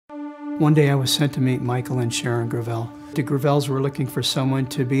One day I was sent to meet Michael and Sharon Gravel. The Gravels were looking for someone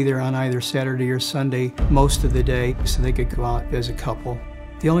to be there on either Saturday or Sunday most of the day so they could go out as a couple.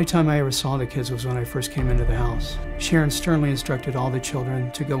 The only time I ever saw the kids was when I first came into the house. Sharon sternly instructed all the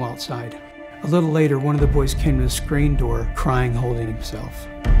children to go outside. A little later, one of the boys came to the screen door crying, holding himself.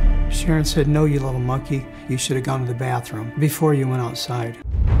 Sharon said, "No, you little monkey, you should have gone to the bathroom before you went outside."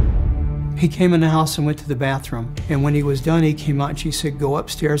 He came in the house and went to the bathroom, and when he was done, he came out and she said, "Go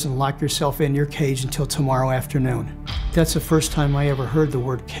upstairs and lock yourself in your cage until tomorrow afternoon." That's the first time I ever heard the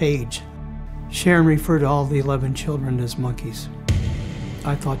word cage. Sharon referred to all the 11 children as monkeys.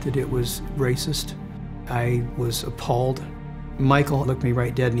 I thought that it was racist. I was appalled. Michael looked me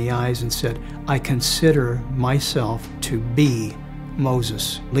right dead in the eyes and said, "I consider myself to be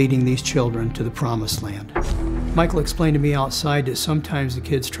Moses, leading these children to the promised land." Michael explained to me outside that sometimes the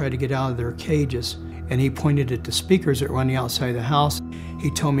kids try to get out of their cages, and he pointed at the speakers that were on the outside of the house.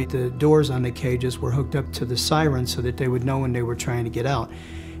 He told me the doors on the cages were hooked up to the sirens so that they would know when they were trying to get out.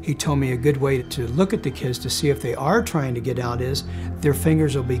 He told me a good way to look at the kids to see if they are trying to get out is their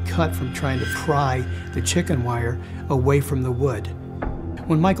fingers will be cut from trying to pry the chicken wire away from the wood.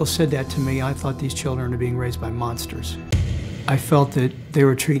 When Michael said that to me, I thought these children are being raised by monsters. I felt that they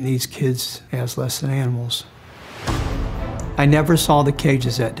were treating these kids as less than animals. I never saw the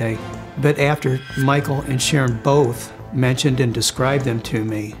cages that day, but after Michael and Sharon both mentioned and described them to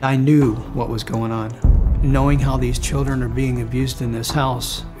me, I knew what was going on. Knowing how these children are being abused in this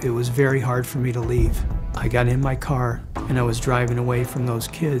house, it was very hard for me to leave. I got in my car and I was driving away from those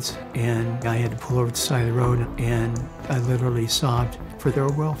kids, and I had to pull over to the side of the road, and I literally sobbed for their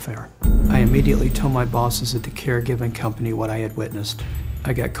welfare. I immediately told my bosses at the caregiving company what I had witnessed.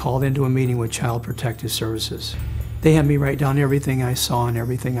 I got called into a meeting with Child Protective Services. They had me write down everything I saw and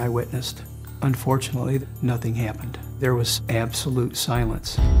everything I witnessed. Unfortunately, nothing happened. There was absolute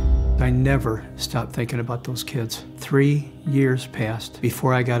silence. I never stopped thinking about those kids. 3 years passed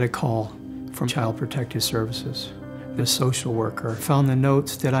before I got a call from Child Protective Services. The social worker found the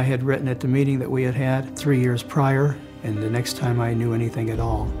notes that I had written at the meeting that we had had 3 years prior, and the next time I knew anything at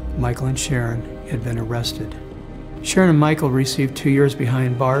all, Michael and Sharon had been arrested. Sharon and Michael received 2 years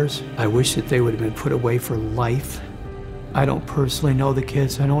behind bars. I wish that they would have been put away for life. I don't personally know the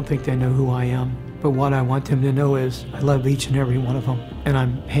kids. I don't think they know who I am. But what I want them to know is I love each and every one of them, and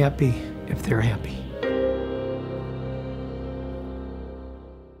I'm happy if they're happy.